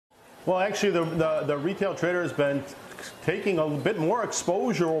Well, actually, the retail trader has been taking a bit more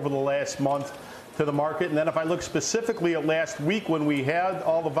exposure over the last month to the market. And then if I look specifically at last week when we had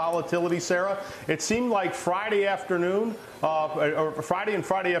all the volatility, Sarah, it seemed like Friday afternoon, or Friday and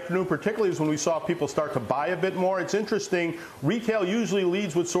Friday afternoon particularly, is when we saw people start to buy a bit more. It's interesting. Retail usually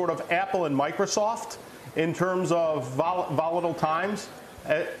leads with sort of Apple and Microsoft in terms of volatile times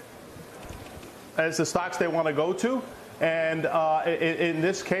as the stocks they want to go to. And in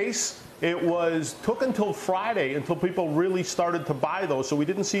this case, it took until Friday until people really started to buy those. So we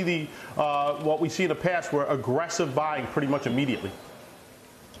didn't see the what we see in the past, where aggressive buying pretty much immediately.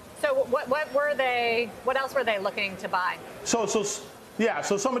 So what else were they looking to buy? So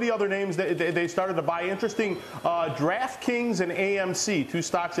some of the other names they started to buy. Interesting, DraftKings and AMC, two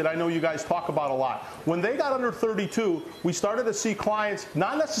stocks that I know you guys talk about a lot. When they got under 32, we started to see clients,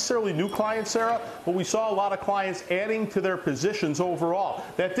 not necessarily new clients, Sarah, but we saw a lot of clients adding to their positions overall.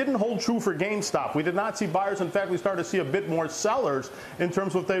 That didn't hold true for GameStop. We did not see buyers. In fact, we started to see a bit more sellers in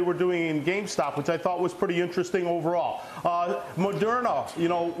terms of what they were doing in GameStop, which I thought was pretty interesting overall. Moderna,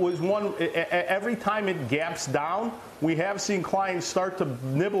 was one. Every time it gaps down, we have seen clients start to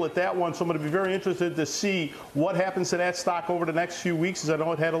nibble at that one. So I'm going to be very interested to see what happens to that stock over the next few weeks, as I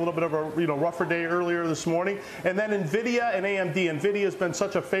know it had a little bit of a rougher day earlier this morning. And then Nvidia and AMD. Nvidia has been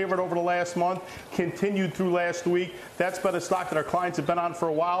such a favorite over the last month, continued through last week. That's been a stock that our clients have been on for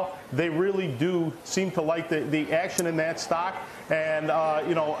a while. They really do seem to like the action in that stock. And,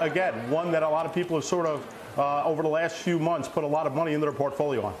 again, one that a lot of people have sort of, over the last few months, put a lot of money into their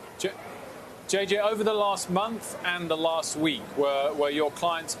portfolio on. JJ, over the last month and the last week, were your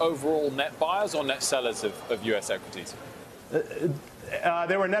clients overall net buyers or net sellers of U.S. equities?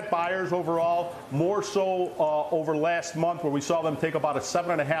 They were net buyers overall, more so over last month, where we saw them take about a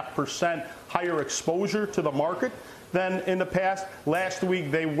 7.5% higher exposure to the market than in the past. Last week,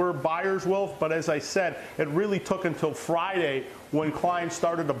 they were buyers, Wilf, but as I said, it really took until Friday when clients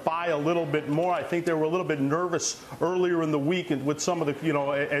started to buy a little bit more. I think they were a little bit nervous earlier in the week, and with some of the,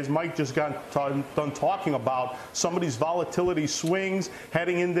 as Mike just got done talking about, some of these volatility swings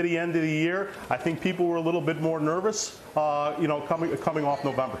heading into the end of the year. I think people were a little bit more nervous, coming off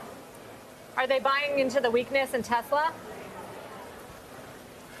November. Are they buying into the weakness in Tesla?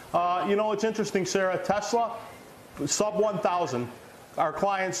 It's interesting, Sarah. Tesla, sub 1,000. Our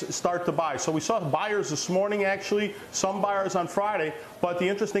clients start to buy. So we saw buyers this morning, actually, some buyers on Friday. But the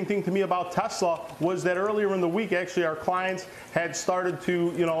interesting thing to me about Tesla was that earlier in the week, actually, our clients had started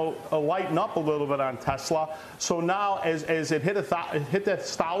to, lighten up a little bit on Tesla. So now, as it hit that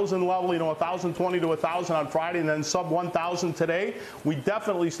 1,000 level, 1,020 to 1,000 on Friday, and then sub 1,000 today, we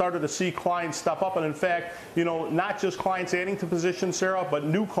definitely started to see clients step up. And in fact, not just clients adding to positions, Sarah, but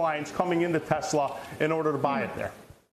new clients coming into Tesla in order to buy it there.